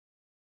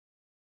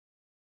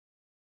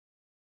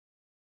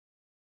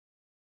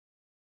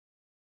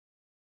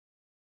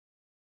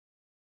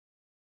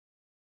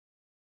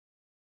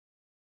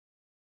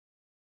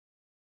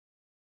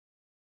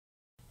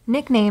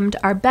Nicknamed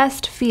our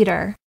best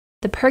feeder,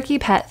 the Perky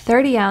Pet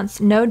 30-ounce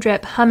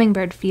no-drip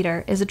Hummingbird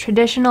Feeder is a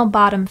traditional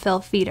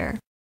bottom-fill feeder,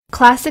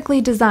 classically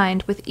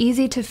designed with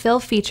easy-to-fill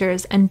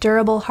features and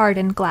durable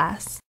hardened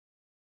glass.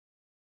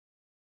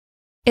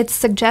 It's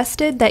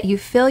suggested that you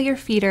fill your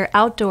feeder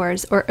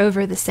outdoors or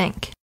over the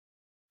sink.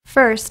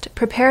 First,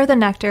 prepare the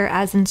nectar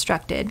as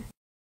instructed.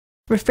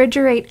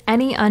 Refrigerate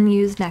any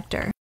unused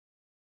nectar.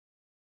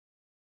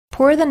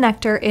 Pour the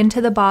nectar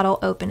into the bottle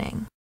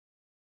opening.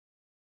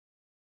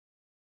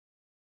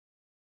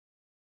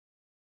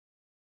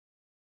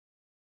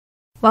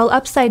 While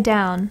upside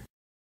down,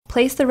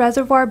 place the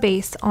reservoir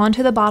base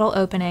onto the bottle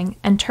opening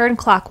and turn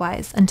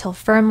clockwise until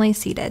firmly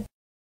seated.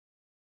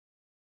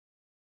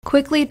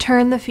 Quickly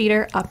turn the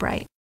feeder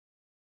upright.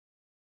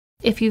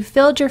 If you've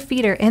filled your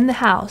feeder in the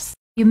house,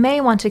 you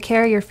may want to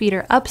carry your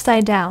feeder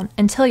upside down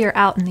until you're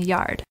out in the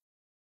yard.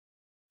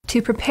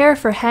 To prepare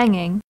for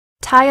hanging,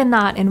 tie a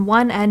knot in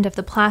one end of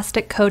the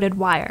plastic-coated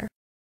wire.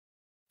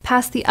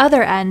 Pass the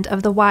other end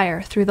of the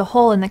wire through the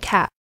hole in the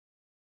cap.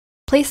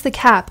 Place the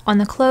cap on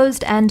the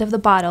closed end of the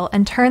bottle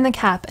and turn the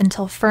cap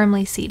until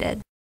firmly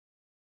seated.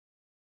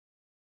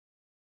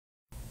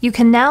 You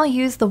can now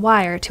use the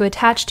wire to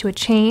attach to a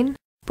chain,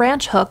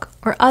 branch hook,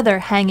 or other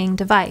hanging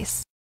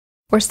device,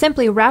 or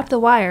simply wrap the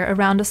wire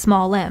around a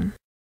small limb.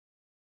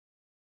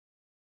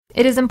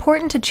 It is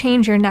important to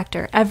change your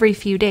nectar every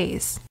few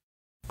days.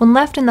 When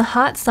left in the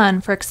hot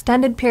sun for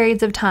extended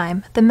periods of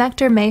time, the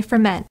nectar may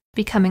ferment,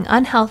 becoming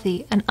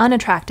unhealthy and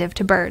unattractive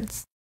to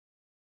birds.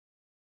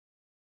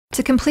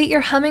 To complete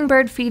your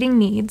hummingbird feeding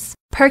needs,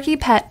 Perky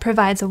Pet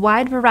provides a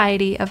wide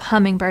variety of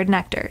hummingbird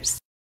nectars.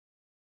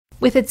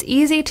 With its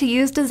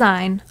easy-to-use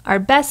design, our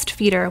best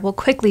feeder will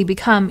quickly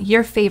become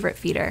your favorite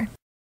feeder.